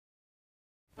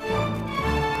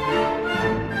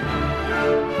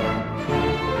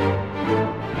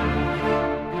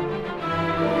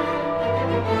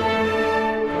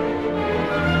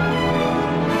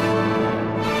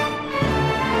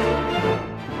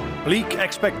Bleak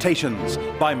Expectations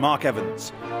by Mark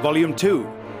Evans. Volume 2.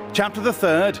 Chapter the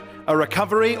 3rd, A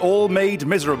Recovery All Made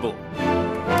Miserable.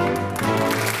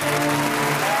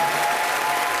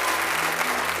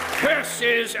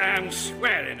 Curses and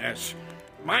sweariness.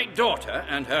 My daughter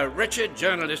and her wretched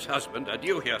journalist husband are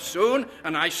due here soon,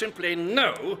 and I simply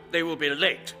know they will be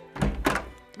late.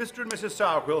 Mr. and Mrs.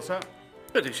 Sourquill, sir.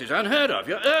 But this is unheard of.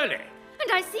 You're early.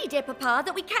 And I see, dear Papa,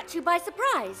 that we catch you by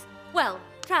surprise. Well,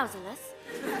 trouserless.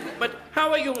 But how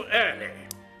are you early?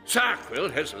 Sourquill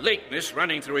has lateness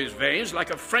running through his veins like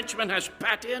a Frenchman has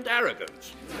patti and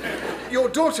arrogance. Your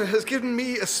daughter has given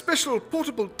me a special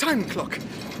portable time clock.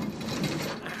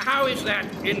 How is that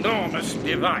enormous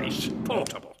device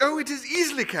portable? Oh, it is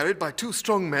easily carried by 2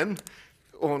 strong men,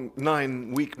 or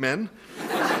 9 weak men.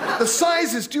 The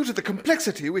size is due to the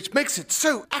complexity which makes it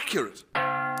so accurate.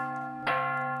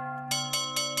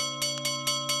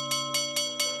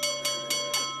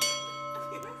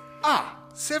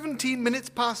 17 minutes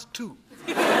past 2.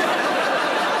 My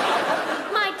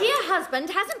dear husband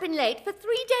hasn't been late for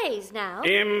 3 days now.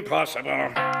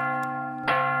 Impossible.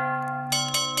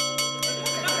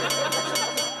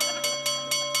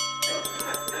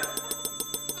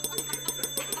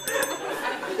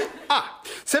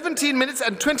 17 minutes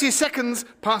and 20 seconds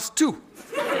past 2.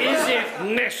 Is it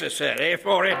necessary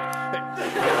for it...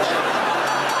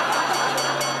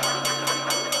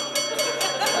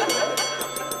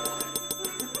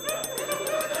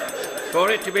 for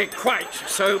it to be quite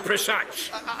so precise?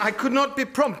 I could not be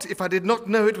prompt if I did not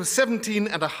know it was 17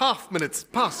 and a half minutes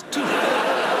past 2.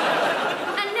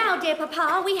 And now, dear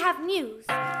Papa, we have news.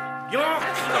 Your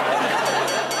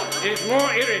clock is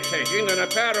more irritating than a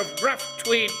pair of rough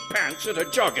tweed pants at a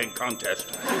jogging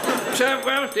contest. So,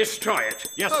 well, destroy it.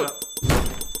 Yes, sir.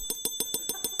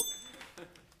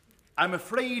 I'm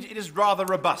afraid it is rather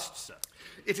robust, sir.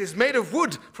 It is made of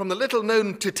wood from the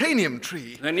little-known titanium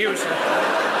tree. Then use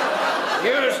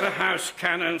the house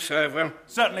cannon, Fourble.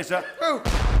 Certainly, sir. Oh.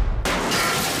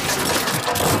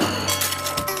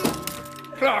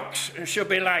 Clocks should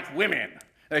be like women.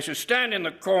 They should stand in the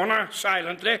corner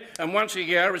silently and once a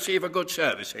year receive a good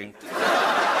servicing.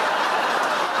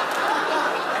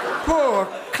 Poor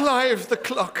Clive the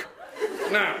clock.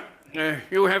 Now,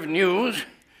 you have news.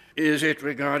 Is it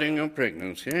regarding your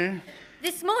pregnancy?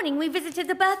 This morning we visited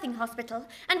the birthing hospital,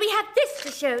 and we have this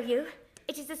to show you.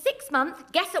 It is a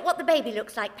 6-month guess at what the baby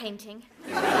looks like painting.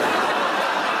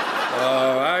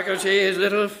 Oh, I can see his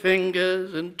little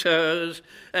fingers and toes.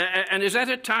 And is that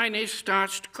a tiny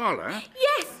starched collar?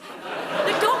 Yes.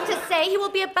 The doctors say he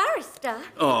will be a barrister.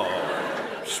 Oh,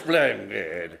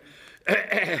 splendid.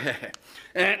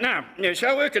 Now,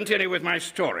 shall we continue with my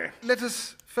story? Let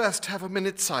us first have a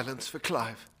minute's silence for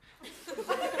Clive.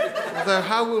 Although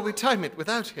how will we time it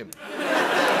without him?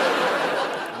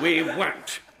 We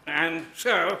won't. And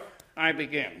so, I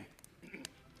begin.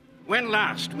 When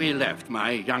last we left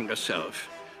my younger self,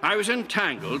 I was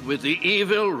entangled with the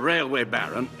evil railway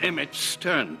baron, Emmett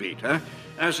Sternbeater,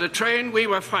 as the train we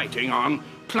were fighting on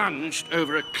plunged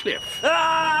over a cliff.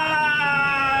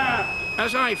 Ah!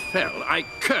 As I fell, I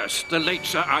cursed the late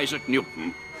Sir Isaac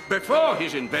Newton. Before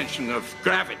his invention of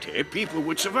gravity, people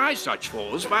would survive such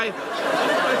falls by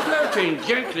floating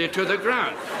gently to the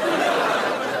ground.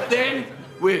 Then,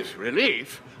 with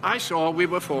relief, I saw we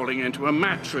were falling into a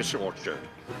mattress orchard.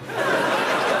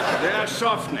 Their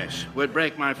softness would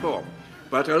break my fall.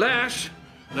 But alas,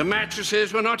 the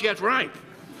mattresses were not yet ripe.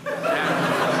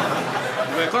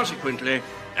 And were consequently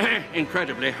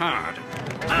incredibly hard.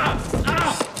 Ow!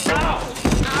 Ow! Ow!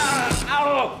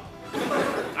 Ow!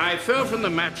 I fell from the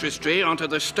mattress tree onto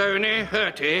the stony,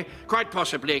 hurty, quite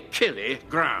possibly killy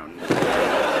ground.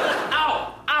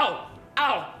 Ow! Ow!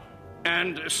 Ow!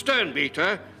 And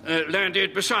Sternbeater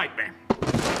landed beside me.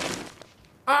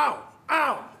 Ow!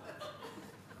 Ow!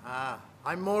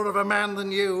 I'm more of a man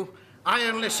than you. I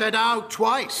only said ow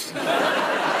twice.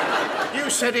 You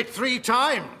said it 3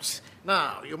 times.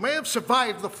 Now, you may have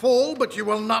survived the fall, but you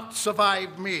will not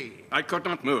survive me. I could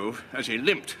not move as he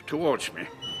limped towards me.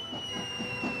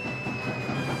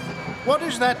 What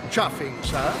is that chuffing,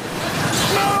 sir?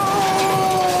 No!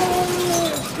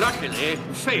 Luckily,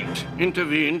 fate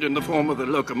intervened in the form of the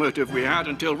locomotive we had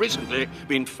until recently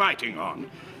been fighting on.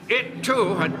 It,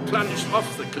 too, had plunged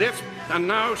off the cliff and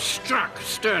now struck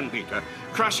Sternbeater,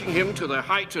 crushing him to the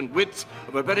height and width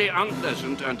of a very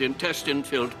unpleasant and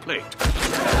intestine-filled plate.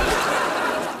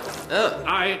 Oh.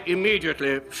 I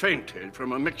immediately fainted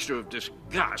from a mixture of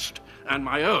disgust and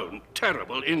my own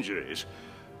terrible injuries.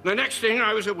 The next thing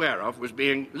I was aware of was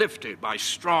being lifted by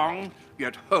strong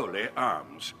yet holy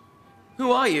arms.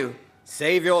 Who are you?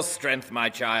 Save your strength, my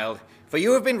child, for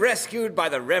you have been rescued by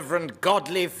the Reverend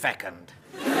Godly Fecund.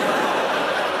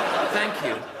 Thank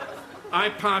you. I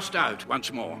passed out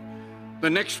once more. The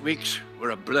next weeks were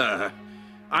a blur.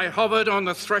 I hovered on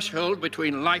the threshold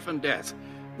between life and death,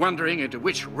 wondering into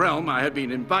which realm I had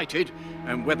been invited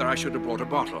and whether I should have brought a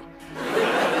bottle.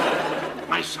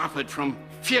 I suffered from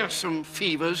fearsome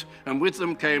fevers, and with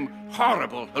them came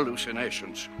horrible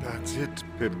hallucinations. That's it,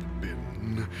 Pippin.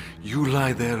 You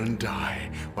lie there and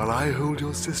die, while I hold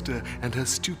your sister and her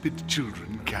stupid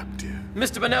children captive.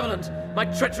 Mr. Benevolent, my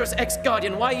treacherous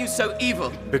ex-guardian, why are you so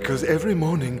evil? Because every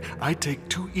morning I take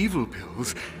 2 evil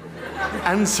pills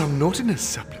and some naughtiness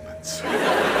supplements.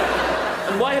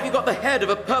 And why have you got the head of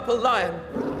a purple lion?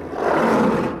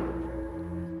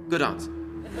 Good answer.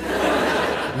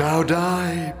 Now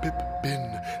die,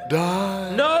 Pippin,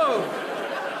 die. No!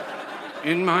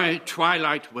 In my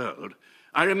twilight world,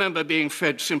 I remember being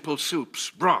fed simple soups,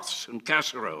 broths, and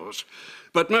casseroles,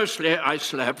 but mostly I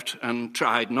slept and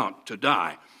tried not to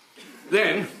die.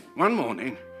 Then, one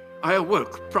morning, I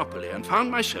awoke properly and found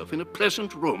myself in a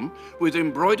pleasant room with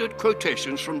embroidered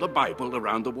quotations from the Bible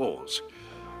around the walls,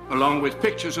 along with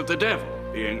pictures of the devil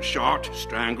being shot,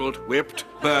 strangled, whipped,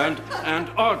 burned, and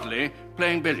oddly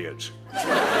playing billiards.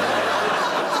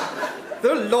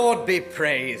 The Lord be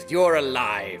praised, you're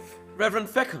alive. Reverend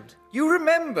Fecund, You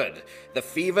remembered. The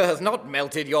fever has not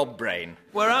melted your brain.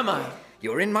 where am I?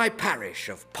 You're in my parish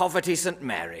of Poverty St.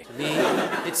 Mary. Me?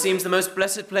 It seems the most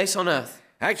blessed place on earth.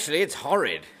 Actually, it's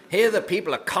horrid. Here the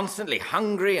people are constantly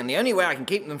hungry, and the only way I can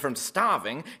keep them from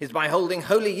starving is by holding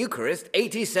Holy Eucharist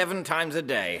 87 times a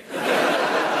day.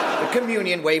 The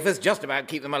communion wafers just about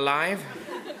keep them alive.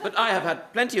 But I have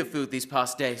had plenty of food these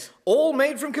past days. All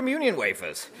made from communion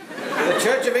wafers. The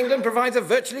Church of England provides a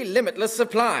virtually limitless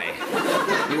supply.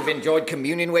 You've enjoyed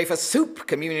communion wafer soup,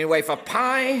 communion wafer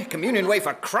pie, communion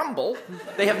wafer crumble.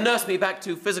 They have nursed me back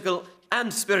to physical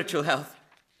and spiritual health.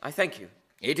 I thank you.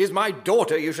 It is my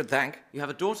daughter you should thank. You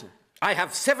have a daughter? I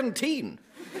have 17.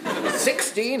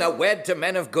 16 are wed to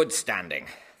men of good standing.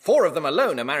 4 of them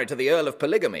alone are married to the Earl of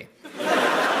Polygamy.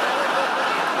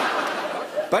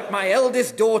 But my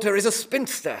eldest daughter is a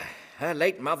spinster. Her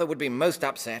late mother would be most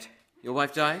upset. Your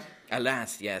wife died?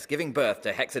 Alas, yes, giving birth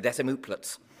to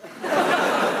hexadesimouplets.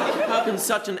 How can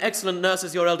such an excellent nurse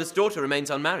as your eldest daughter remains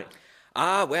unmarried?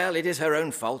 Ah, well, it is her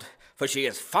own fault, for she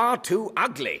is far too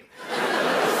ugly.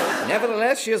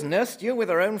 Nevertheless, she has nursed you with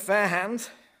her own fair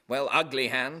hands. Well, ugly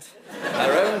hands.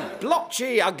 Her own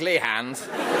blotchy, ugly hands.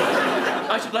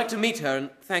 I should like to meet her and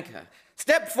thank her.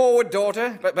 Step forward,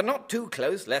 daughter, but not too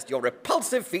close, lest your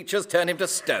repulsive features turn him to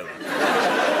stone.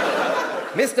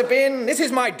 Mr. Bin, this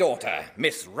is my daughter,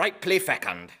 Miss Ripley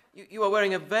Fecund. You are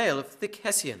wearing a veil of thick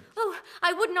Hessian. Oh,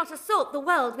 I would not assault the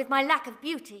world with my lack of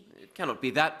beauty. It cannot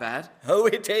be that bad. Oh,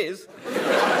 it is.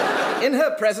 In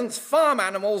her presence, farm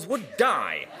animals would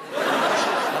die.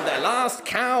 And their last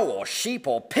cow or sheep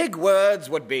or pig words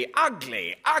would be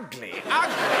ugly, ugly,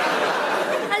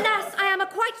 ugly. Alas, I am a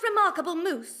quite remarkable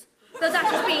moose, though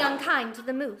that is being unkind to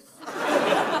the moose.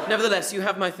 Nevertheless, you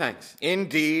have my thanks.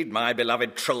 Indeed, my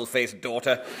beloved troll-faced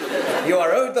daughter. You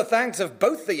are owed the thanks of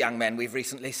both the young men we've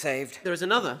recently saved. There is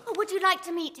another. Oh, would you like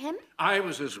to meet him? I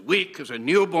was as weak as a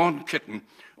newborn kitten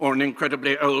or an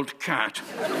incredibly old cat.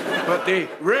 But the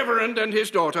Reverend and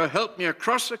his daughter helped me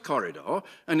across the corridor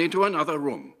and into another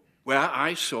room, where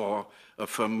I saw a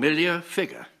familiar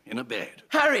figure in a bed.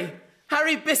 Harry!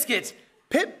 Harry Biscuit!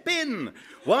 Pippin!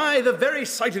 Why, the very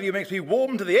sight of you makes me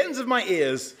warm to the ends of my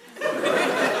ears.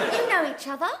 You know each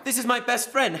other? This is my best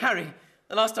friend, Harry.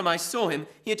 The last time I saw him,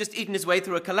 he had just eaten his way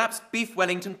through a collapsed beef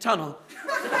Wellington tunnel.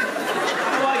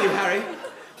 How are you, Harry?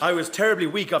 I was terribly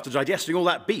weak after digesting all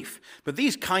that beef, but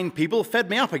these kind people fed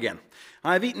me up again.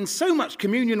 I have eaten so much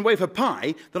communion wafer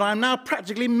pie that I am now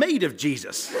practically made of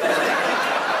Jesus. The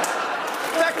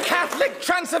Catholic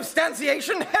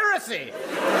transubstantiation heresy!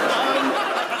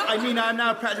 I mean, I'm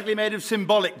now practically made of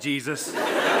symbolic Jesus.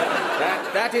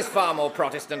 That is far more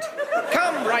Protestant.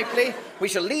 Come, Ripley. We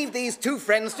shall leave these 2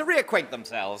 friends to reacquaint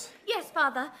themselves. Yes,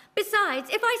 Father. Besides,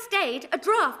 if I stayed, a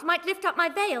draught might lift up my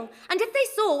veil, and if they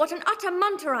saw what an utter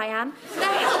munter I am, their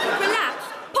health would relapse,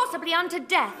 possibly unto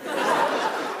death.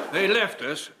 They left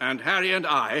us, and Harry and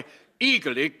I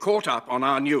eagerly caught up on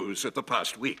our news of the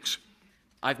past weeks.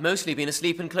 I've mostly been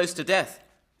asleep and close to death.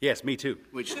 Yes, me too.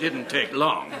 Which didn't take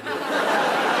long.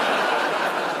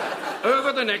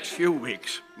 Over the next few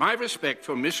weeks, my respect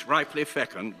for Miss Ripley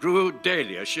Fecund grew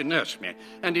daily as she nursed me,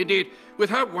 and indeed,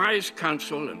 with her wise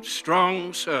counsel and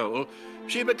strong soul,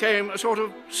 she became a sort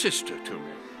of sister to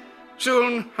me.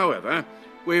 Soon, however,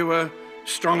 we were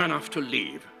strong enough to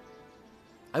leave.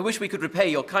 I wish we could repay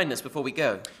your kindness before we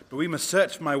go. But we must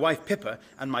search for my wife Pippa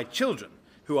and my children,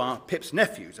 who are Pip's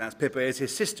nephews, as Pippa is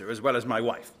his sister as well as my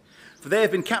wife. For they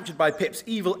have been captured by Pip's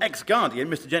evil ex-guardian,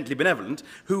 Mr. Gently Benevolent,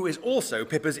 who is also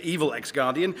Pippa's evil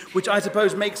ex-guardian, which I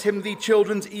suppose makes him the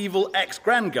children's evil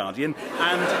ex-grand-guardian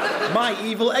and my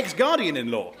evil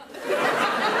ex-guardian-in-law.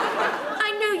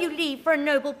 I know you leave for a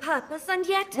noble purpose, and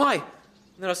yet... Why?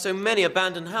 There are so many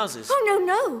abandoned houses. Oh,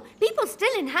 no. People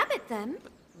still inhabit them.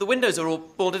 The windows are all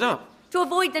boarded up. To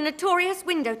avoid the notorious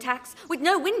window tax. With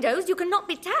no windows, you cannot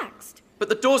be taxed. But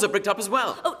the doors are bricked up as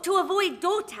well. Oh, to avoid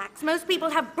door tax, most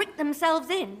people have bricked themselves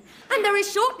in. And there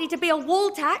is shortly to be a wall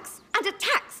tax and a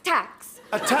tax.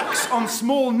 A tax on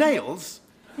small nails?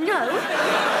 No.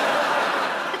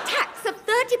 A tax of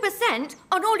 30%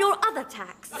 on all your other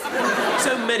tax.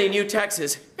 So many new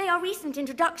taxes. They are recent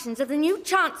introductions of the new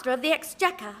Chancellor of the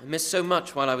Exchequer. I missed so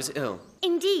much while I was ill.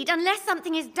 Indeed, unless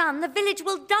something is done, the village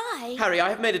will die. Harry, I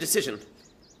have made a decision.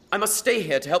 I must stay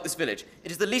here to help this village.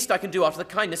 It is the least I can do after the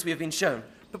kindness we have been shown.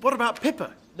 But what about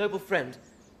Pippa? Noble friend,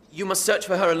 you must search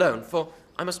for her alone, for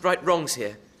I must right wrongs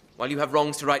here, while you have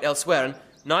wrongs to right elsewhere, and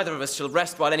neither of us shall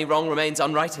rest while any wrong remains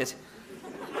unrighted.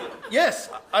 Yes,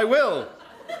 I will.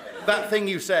 That thing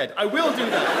you said. I will do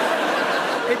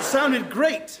that. It sounded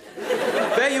great.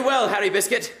 Fare you well, Harry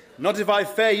Biscuit. Not if I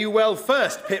fare you well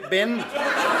first, Pip-Bin.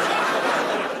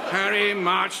 Harry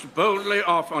marched boldly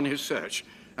off on his search,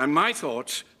 and my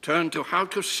thoughts turned to how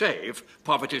to save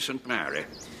Poverty St. Mary.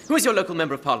 Who is your local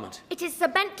Member of Parliament? It is Sir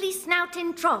Bentley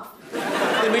Snoutin Trough.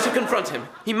 Then we shall confront him.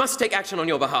 He must take action on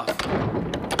your behalf.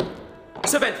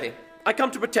 Sir Bentley, I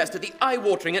come to protest at the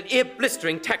eye-watering and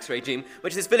ear-blistering tax regime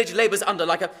which this village labours under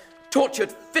like a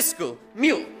tortured fiscal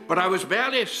mule. But I was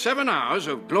barely 7 hours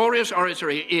of glorious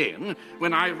oratory in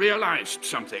when I realised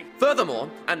something. Furthermore,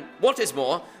 and what is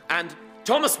more, and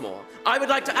Thomas More, I would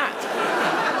like to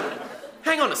add.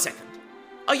 Hang on a second.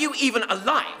 Are you even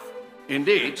alive?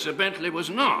 Indeed, Sir Bentley was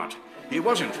not. He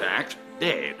was, in fact,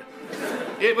 dead.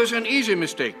 It was an easy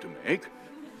mistake to make.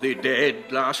 The dead,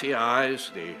 glassy eyes,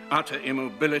 the utter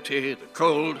immobility, the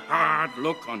cold, hard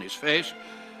look on his face.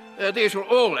 These were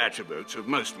all attributes of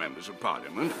most members of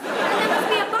Parliament. There must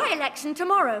be a by-election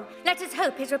tomorrow. Let us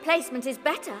hope his replacement is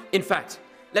better. In fact,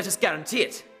 let us guarantee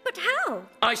it. But how?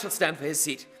 I shall stand for his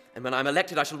seat, and when I'm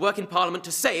elected, I shall work in Parliament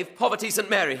to save Poverty St.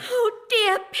 Mary. Oh,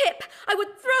 dear Pip, I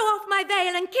would throw off my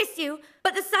veil and kiss you,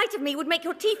 but the sight of me would make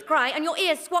your teeth cry and your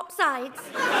ears swap sides.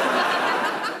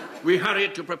 We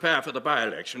hurried to prepare for the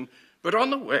by-election, but on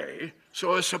the way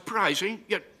saw a surprising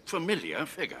yet familiar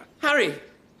figure. Harry,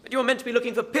 but you were meant to be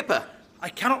looking for Pippa. I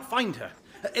cannot find her.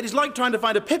 It is like trying to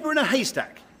find a Pippa in a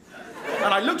haystack.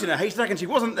 And I looked in a haystack and she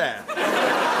wasn't there.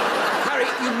 Harry,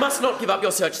 you must not give up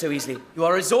your search so easily. You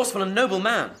are a resourceful and noble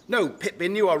man. No,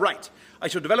 Pip-Bin, you are right. I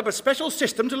shall develop a special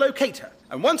system to locate her.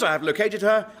 And once I have located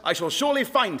her, I shall surely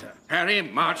find her. Harry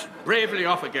marched bravely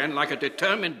off again like a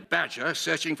determined badger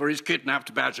searching for his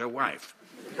kidnapped badger wife.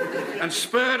 And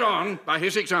spurred on by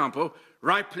his example,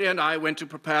 Ripley and I went to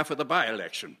prepare for the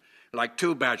by-election, like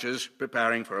two badgers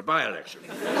preparing for a by-election.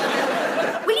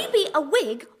 Will you be a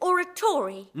Whig or a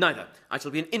Tory? Neither. I shall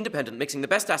be an independent, mixing the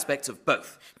best aspects of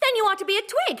both. Then you are to be a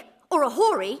Twig or a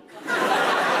Hoary.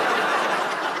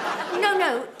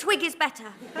 No, Twig is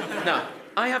better. Now,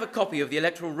 I have a copy of the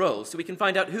electoral rolls so we can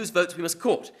find out whose votes we must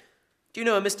court. Do you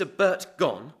know a Mr. Bert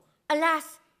Gone?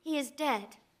 Alas, he is dead.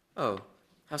 Oh,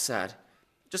 how sad.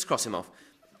 Just cross him off.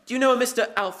 Do you know a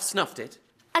Mr. Alf Snuffed It?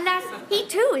 Alas, he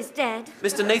too is dead.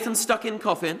 Mr. Nathan Stuck in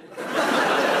Coffin?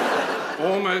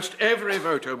 Almost every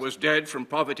voter was dead from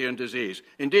poverty and disease.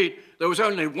 Indeed, there was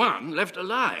only one left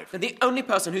alive. And the only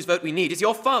person whose vote we need is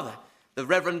your father, the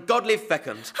Reverend Godly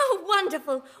Fecund. Oh,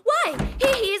 wonderful. Why,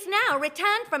 here he is now,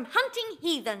 returned from hunting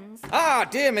heathens. Ah,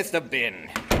 dear Mr. Bin.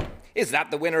 Is that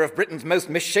the winner of Britain's most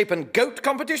misshapen goat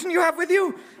competition you have with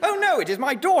you? Oh, no, it is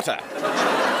my daughter.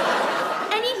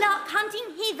 Any luck hunting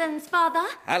heathens, Father?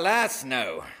 Alas,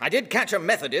 no. I did catch a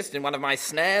Methodist in one of my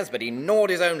snares, but he gnawed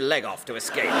his own leg off to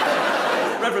escape.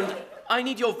 Reverend, I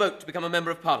need your vote to become a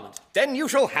Member of Parliament. Then you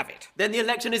shall have it. Then the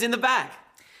election is in the bag.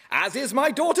 As is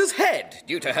my daughter's head,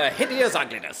 due to her hideous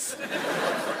ugliness.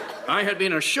 I had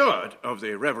been assured of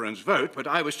the Reverend's vote, but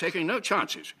I was taking no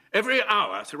chances. Every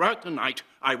hour throughout the night,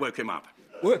 I woke him up.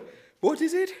 What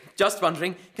is it? Just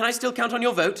wondering, can I still count on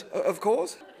your vote? Of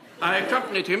course. I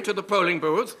accompanied him to the polling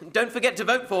booth. Don't forget to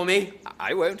vote for me.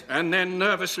 I won't. And then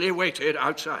nervously waited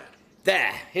outside.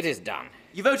 There, it is done.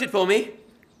 You voted for me?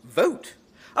 Vote?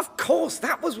 Of course,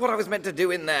 that was what I was meant to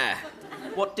do in there.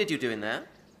 What did you do in there?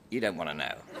 You don't want to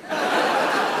know.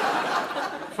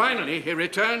 Finally, he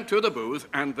returned to the booth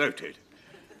and voted.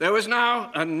 There was now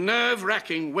a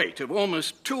nerve-wracking wait of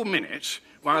almost 2 minutes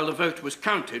while the vote was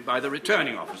counted by the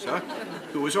returning officer,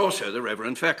 who was also the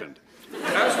Reverend Fecund.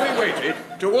 As we waited,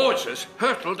 towards us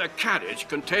hurtled a carriage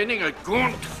containing a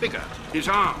gaunt figure, his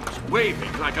arms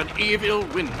waving like an evil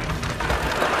windmill.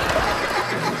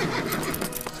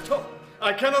 Stop!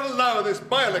 I cannot allow this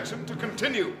by-election to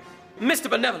continue. Mr.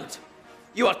 Benevolent,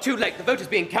 you are too late. The vote is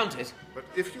being counted. But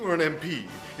if you are an MP,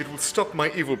 it will stop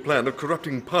my evil plan of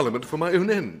corrupting Parliament for my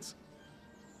own ends.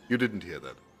 You didn't hear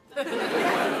that.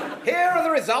 Here are the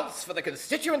results for the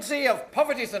constituency of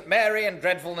Poverty St Mary and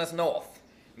Dreadfulness North.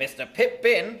 Mr. Pip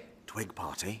Bin, Twig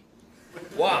Party.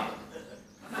 1.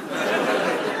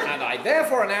 And I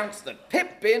therefore announce that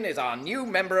Pip Bin is our new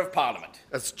Member of Parliament.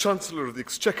 As Chancellor of the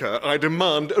Exchequer, I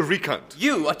demand a recount.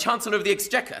 You are Chancellor of the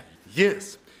Exchequer.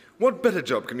 Yes. What better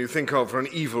job can you think of for an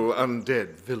evil,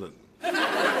 undead villain? Then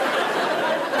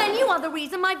you are the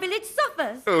reason my village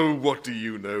suffers. Oh, what do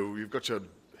you know? You've got your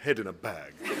head in a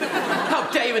bag. How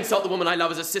dare you insult the woman I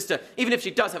love as a sister, even if she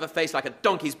does have a face like a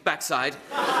donkey's backside.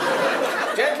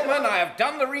 Gentlemen, I have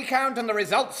done the recount and the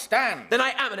results stand. Then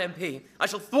I am an MP. I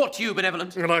shall thwart you,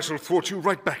 Benevolent. And I shall thwart you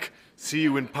right back. See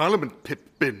you in Parliament,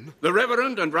 Pip Bin. The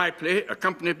Reverend and Ripley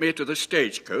accompanied me to the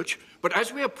stagecoach, but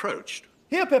as we approached...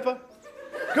 Here, Pippa.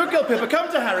 Good girl, Pippa. Come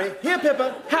to Harry. Here,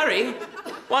 Pippa. Harry,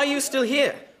 why are you still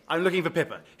here? I'm looking for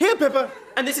Pippa. Here, Pippa.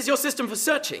 And this is your system for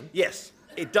searching? Yes,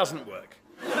 it doesn't work.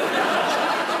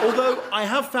 Although I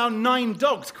have found 9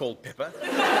 dogs called Pippa.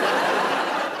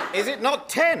 Is it not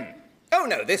 10? Oh,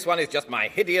 no, this one is just my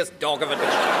hideous dog of a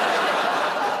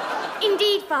dog.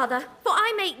 Indeed, Father, for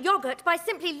I make yoghurt by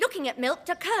simply looking at milk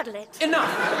to curdle it.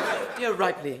 Enough! Dear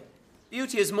Ripley,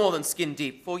 beauty is more than skin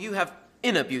deep, for you have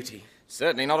inner beauty.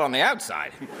 Certainly not on the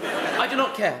outside. I do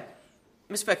not care.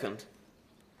 Miss Fecund,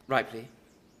 Ripley,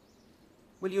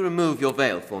 will you remove your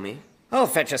veil for me? I'll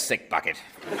fetch a sick bucket.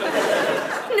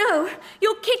 No,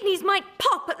 your kidneys might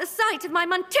pop at the sight of my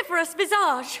muntiferous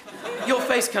visage. Your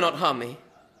face cannot harm me.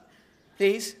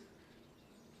 Please?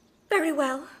 Very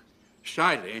well.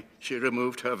 Shyly, she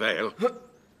removed her veil.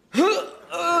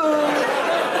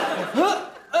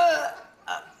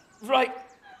 Right.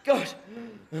 God.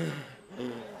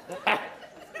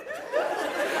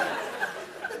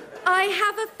 I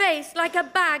have a face like a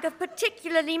bag of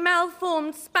particularly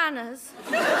malformed spanners.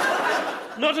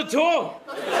 Not at all.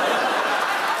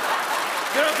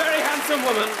 You're a very handsome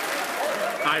woman.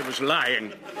 I was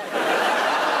lying.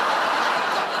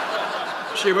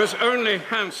 She was only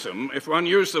handsome if one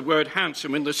used the word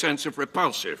handsome in the sense of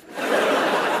repulsive.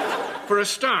 For a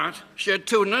start, she had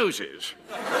 2 noses.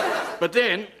 But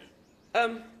then...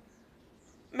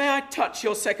 May I touch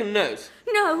your second nose?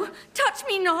 No, touch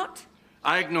me not.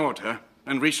 I ignored her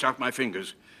and reached out my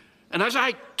fingers. And as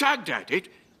I tugged at it,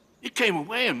 it came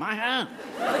away in my hand.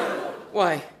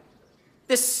 Why,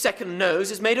 this second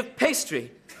nose is made of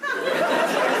pastry.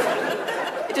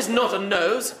 It is not a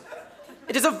nose.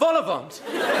 It is a vol au vent.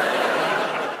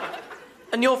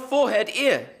 And your forehead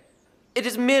ear. It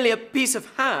is merely a piece of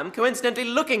ham coincidentally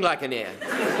looking like an ear.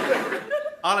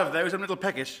 I'll have those. I'm a little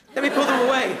peckish. Let me pull them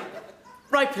away.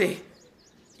 Ripley,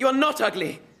 you are not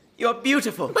ugly. You are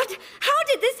beautiful. But how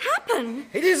did this happen?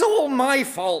 It is all my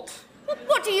fault.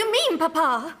 What do you mean,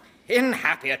 Papa? In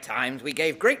happier times, we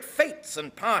gave great fetes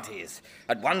and parties.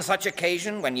 At one such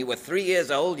occasion, when you were 3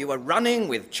 years old, you were running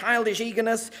with childish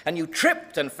eagerness, and you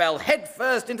tripped and fell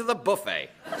headfirst into the buffet.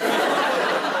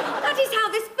 That is how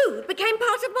this food became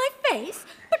part of my face?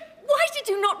 But why did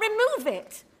you not remove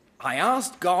it? I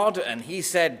asked God, and he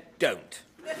said, don't.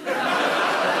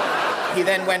 He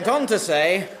then went on to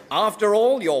say, after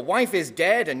all, your wife is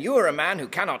dead, and you are a man who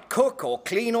cannot cook or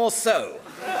clean or sew.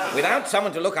 Without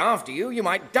someone to look after you, you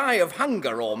might die of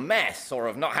hunger or mess, or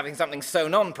of not having something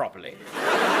sewn on properly.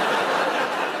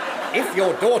 If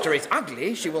your daughter is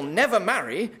ugly, she will never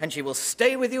marry, and she will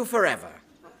stay with you forever.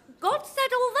 God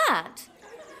said all that?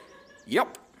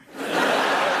 Yup.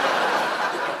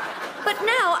 But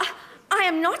now, I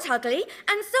am not ugly,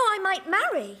 and so I might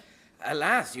marry.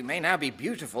 Alas, you may now be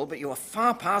beautiful, but you are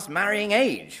far past marrying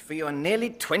age, for you are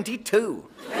nearly 22.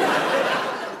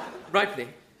 Ripley,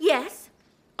 Yes?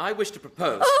 I wish to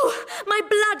propose Oh, my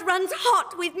blood runs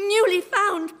hot with newly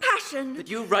found passion. that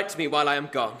you write to me while I am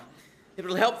gone. It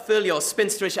will help fill your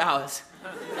spinsterish hours.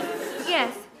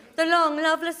 Yes, the long,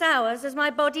 loveless hours as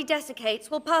my body desiccates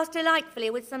will pass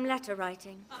delightfully with some letter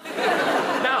writing.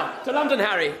 Now, to London,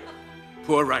 Harry.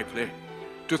 Poor Ripley.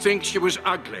 To think she was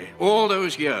ugly all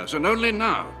those years, and only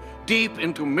now, deep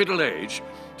into middle age,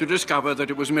 to discover that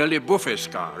it was merely buffet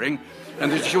scarring,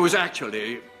 and that she was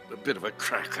actually a bit of a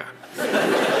cracker.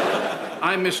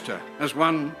 I missed her, as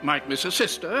one might miss a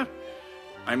sister.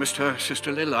 I missed her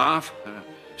sisterly laugh, her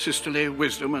sisterly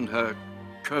wisdom, and her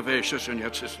curvaceous and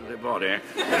yet sisterly body,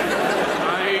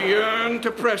 I yearned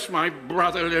to press my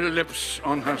brotherly lips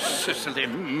on her sisterly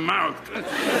mouth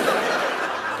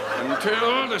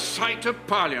until the sight of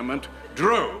Parliament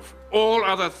drove all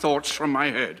other thoughts from my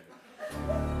head.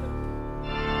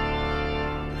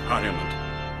 Parliament.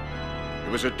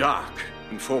 It was a dark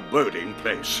and foreboding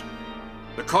place.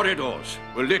 The corridors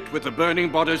were lit with the burning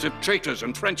bodies of traitors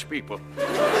and French people.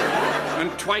 And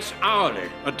twice hourly,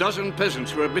 a dozen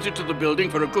peasants were admitted to the building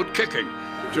for a good kicking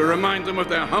to remind them of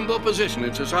their humble position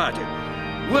in society.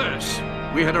 Worse,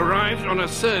 we had arrived on a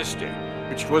Thursday,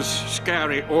 which was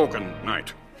scary organ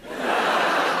night.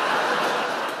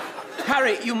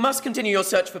 Harry, you must continue your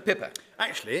search for Pippa.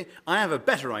 Actually, I have a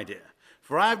better idea,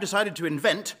 for I have decided to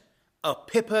invent a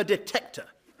Pippa detector.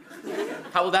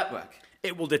 How will that work?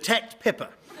 It will detect Pippa.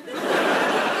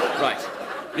 Right.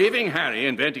 Leaving Harry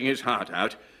inventing his heart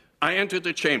out, I entered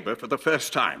the chamber for the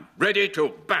first time, ready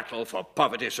to battle for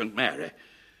poverty St. Mary.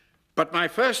 But my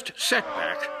first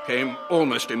setback came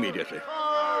almost immediately.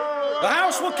 The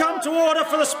House will come to order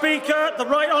for the Speaker, the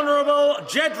Right Honourable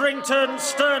Jedrington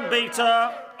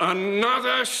Sternbeater.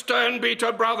 Another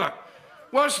Sternbeater brother.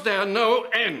 Was there no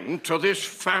end to this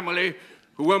family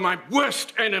who were my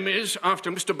worst enemies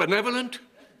after Mr. Benevolent?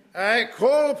 I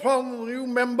call upon the new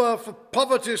member for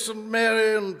Poverty St.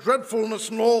 Mary and Dreadfulness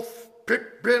North,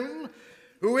 Pippin,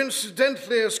 who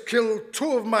incidentally has killed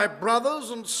 2 of my brothers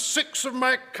and 6 of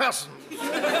my cousins.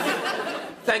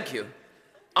 Thank you.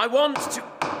 I want to...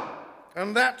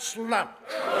 And that's lunch.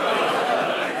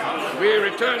 We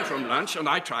returned from lunch and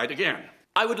I tried again.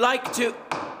 I would like to...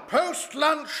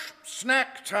 Post-lunch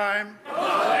snack time.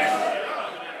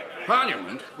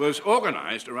 Parliament was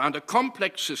organised around a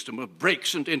complex system of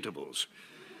breaks and intervals.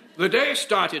 The day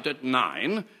started at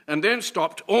 9 and then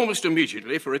stopped almost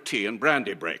immediately for a tea and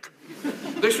brandy break.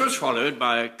 This was followed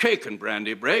by a cake and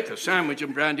brandy break, a sandwich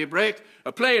and brandy break,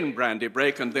 a plain brandy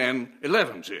break, and then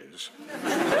 11s.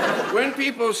 When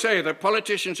people say that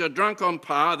politicians are drunk on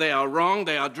power, they are wrong.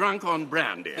 They are drunk on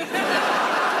brandy.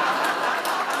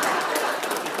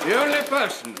 The only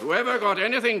person who ever got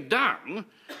anything done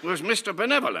was Mr.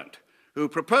 Benevolent, who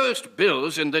proposed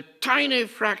bills in the tiny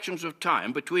fractions of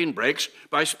time between breaks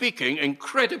by speaking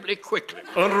incredibly quickly.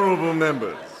 Honourable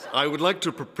members, I would like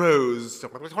to propose...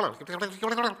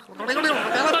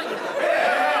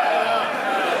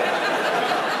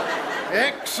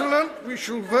 Excellent. We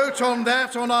shall vote on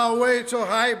that on our way to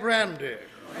High Brandy.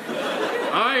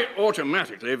 I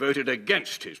automatically voted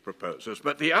against his proposals,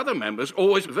 but the other members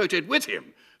always voted with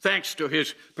him, thanks to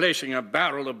his placing a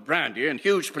barrel of brandy and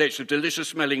huge plates of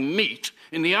delicious-smelling meat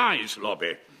in the Eyes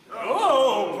lobby.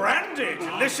 Oh, brandy,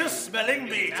 delicious-smelling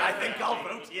meat. I think I'll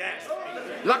vote yes.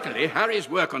 Luckily, Harry's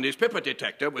work on his Pippa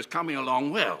detector was coming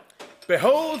along well.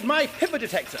 Behold my Pippa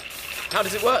detector. How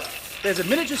does it work? There's a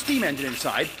miniature steam engine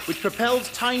inside which propels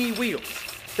tiny wheels.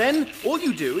 Then all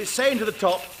you do is say into the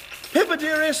top, "Pippa,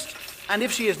 dearest," and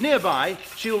if she is nearby,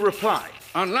 she'll reply.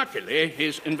 Unluckily,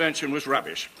 his invention was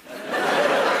rubbish.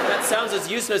 That sounds as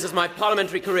useless as my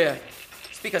parliamentary career.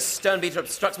 Speaker Sternbeater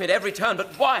obstructs me at every turn,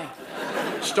 but why?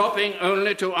 Stopping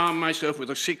only to arm myself with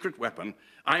a secret weapon,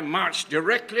 I marched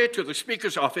directly to the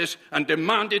Speaker's office and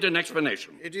demanded an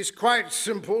explanation. It is quite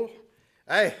simple.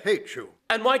 I hate you.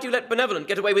 And why do you let Benevolent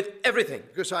get away with everything?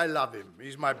 Because I love him.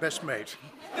 He's my best mate.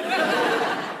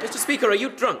 Mr. Speaker, are you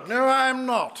drunk? No, I'm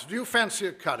not. Do you fancy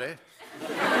a curry?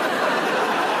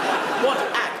 What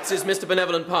acts is Mr.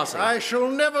 Benevolent passing? I shall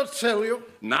never tell you.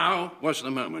 Now was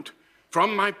the moment.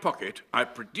 From my pocket, I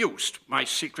produced my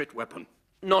secret weapon.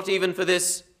 Not even for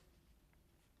this...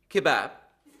 kebab?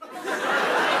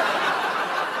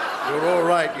 You're all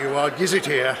right, you are. Gizzard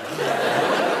here.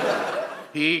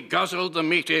 He guzzled the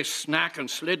meaty snack and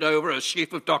slid over a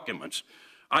sheaf of documents.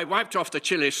 I wiped off the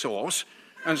chili sauce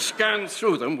and scanned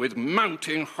through them with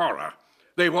mounting horror.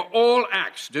 They were all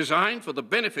acts designed for the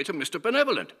benefit of Mr.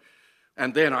 Benevolent.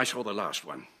 And then I saw the last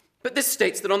one. But this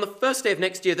states that on the first day of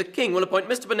next year, the King will appoint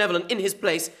Mr. Benevolent in his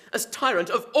place as tyrant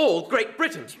of all Great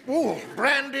Britain. Ooh,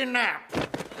 brandy nap.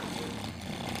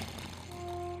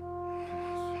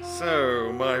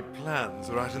 So, my plans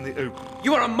are out in the open,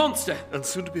 You are a monster. and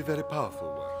soon to be a very powerful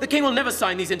one. The King will never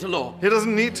sign these into law. He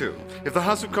doesn't need to. If the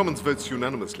House of Commons votes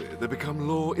unanimously, they become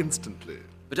law instantly.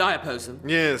 But I oppose them.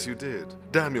 Yes, you did.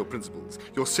 Damn your principles.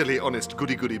 Your silly, honest,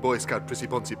 goody-goody Boy Scout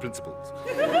prissy-poncy principles.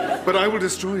 But I will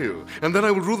destroy you, and then I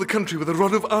will rule the country with a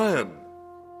rod of iron.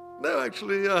 No,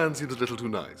 actually, iron seems a little too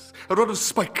nice. A rod of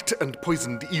spiked and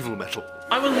poisoned evil metal.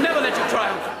 I will never let you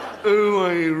triumph. Oh,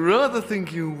 I rather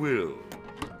think you will.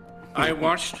 I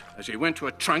watched as he went to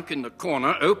a trunk in the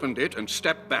corner, opened it, and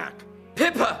stepped back.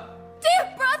 Pippa!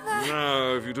 Dear brother!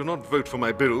 Now, if you do not vote for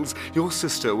my bills, your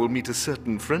sister will meet a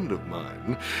certain friend of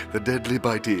mine, the deadly,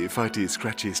 bitey, fighty,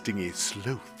 scratchy, stingy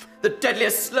sloth. The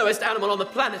deadliest, slowest animal on the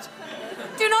planet.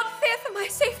 Do not fear for my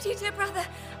safety, dear brother.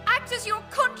 Act as your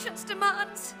conscience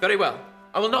demands. Very well.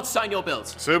 I will not sign your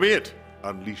bills. So be it.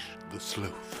 Unleash the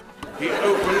sloth. He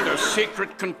opened a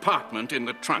secret compartment in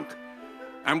the trunk,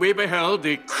 and we beheld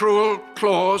the cruel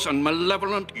claws and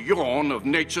malevolent yawn of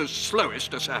nature's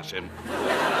slowest assassin.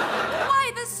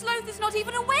 Why, the sloth is not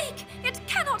even awake. It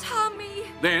cannot harm me.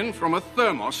 Then, from a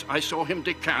thermos, I saw him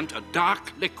decant a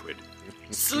dark liquid.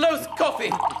 Sloth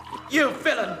coffee! You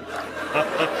villain!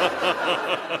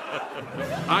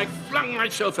 I flung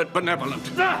myself at Benevolent.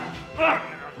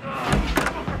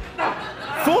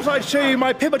 Thought I'd show you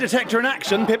my Pippa detector in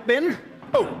action, Pip-Bin.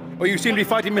 Oh, well, you seem to be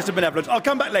fighting Mr. Benevolent. I'll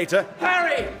come back later.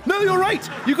 Harry! No, you're right.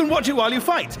 You can watch it while you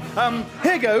fight.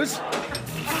 Here goes.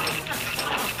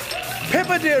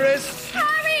 Pippa, dearest.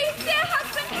 Harry! Dear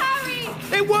husband Harry!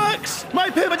 It works! My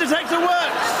Pippa detector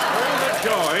works!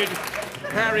 Overjoyed,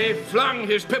 Harry flung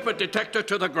his Pippa detector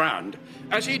to the ground.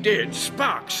 As he did,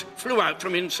 sparks flew out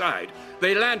from inside.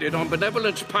 They landed on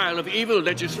Benevolent's pile of evil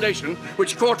legislation,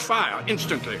 which caught fire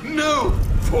instantly. No!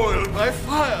 Foiled by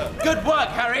fire! Good work,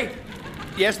 Harry!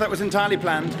 Yes, that was entirely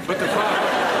planned. But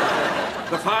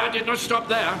the fire did not stop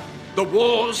there. The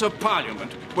walls of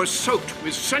Parliament were soaked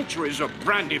with centuries of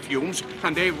brandy fumes,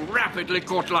 and they rapidly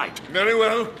caught light. Very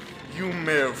well. You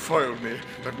may have foiled me,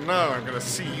 but now I'm going to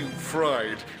see you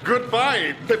fried.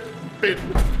 Goodbye, Pip-Bin.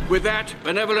 With that,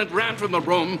 Benevolent ran from the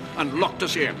room and locked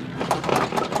us in.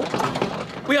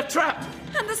 We are trapped!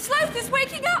 And the sloth is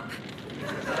waking up.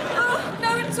 Oh,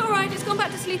 no, it's all right. It's gone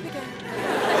back to sleep again.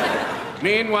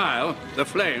 Meanwhile, the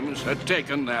flames had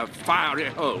taken their fiery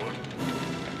hold.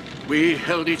 We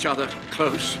held each other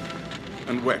close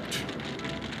and wept.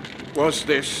 Was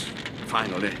this,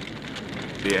 finally,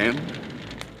 the end?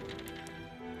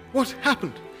 What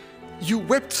happened? You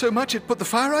wept so much it put the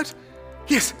fire out?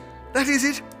 Yes, that is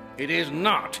it. It is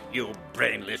not, you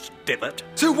brainless divot.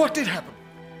 So what did happen?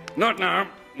 Not now.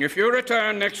 If you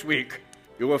return next week,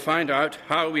 you will find out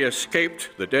how we escaped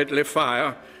the deadly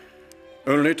fire,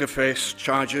 only to face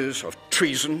charges of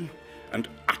treason and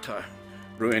utter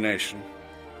ruination.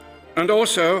 And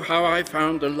also how I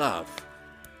found the love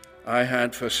I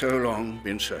had for so long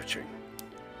been searching,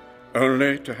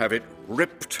 only to have it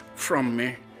ripped from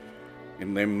me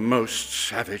in the most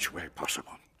savage way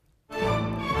possible.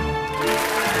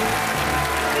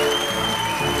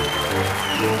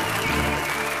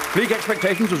 Bleak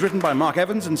Expectations was written by Mark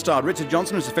Evans and starred Richard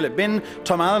Johnson as Sir Philip Bin,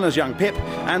 Tom Allen as young Pip,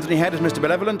 Anthony Head as Mr.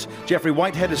 Benevolent, Geoffrey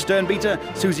Whitehead as Sternbeater,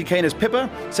 Susie Kane as Pippa,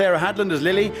 Sarah Hadland as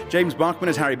Lily, James Barkman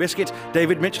as Harry Biscuit,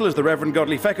 David Mitchell as the Reverend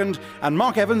Godly Fecund, and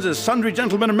Mark Evans as sundry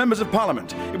gentlemen and members of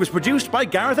Parliament. It was produced by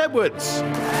Gareth Edwards.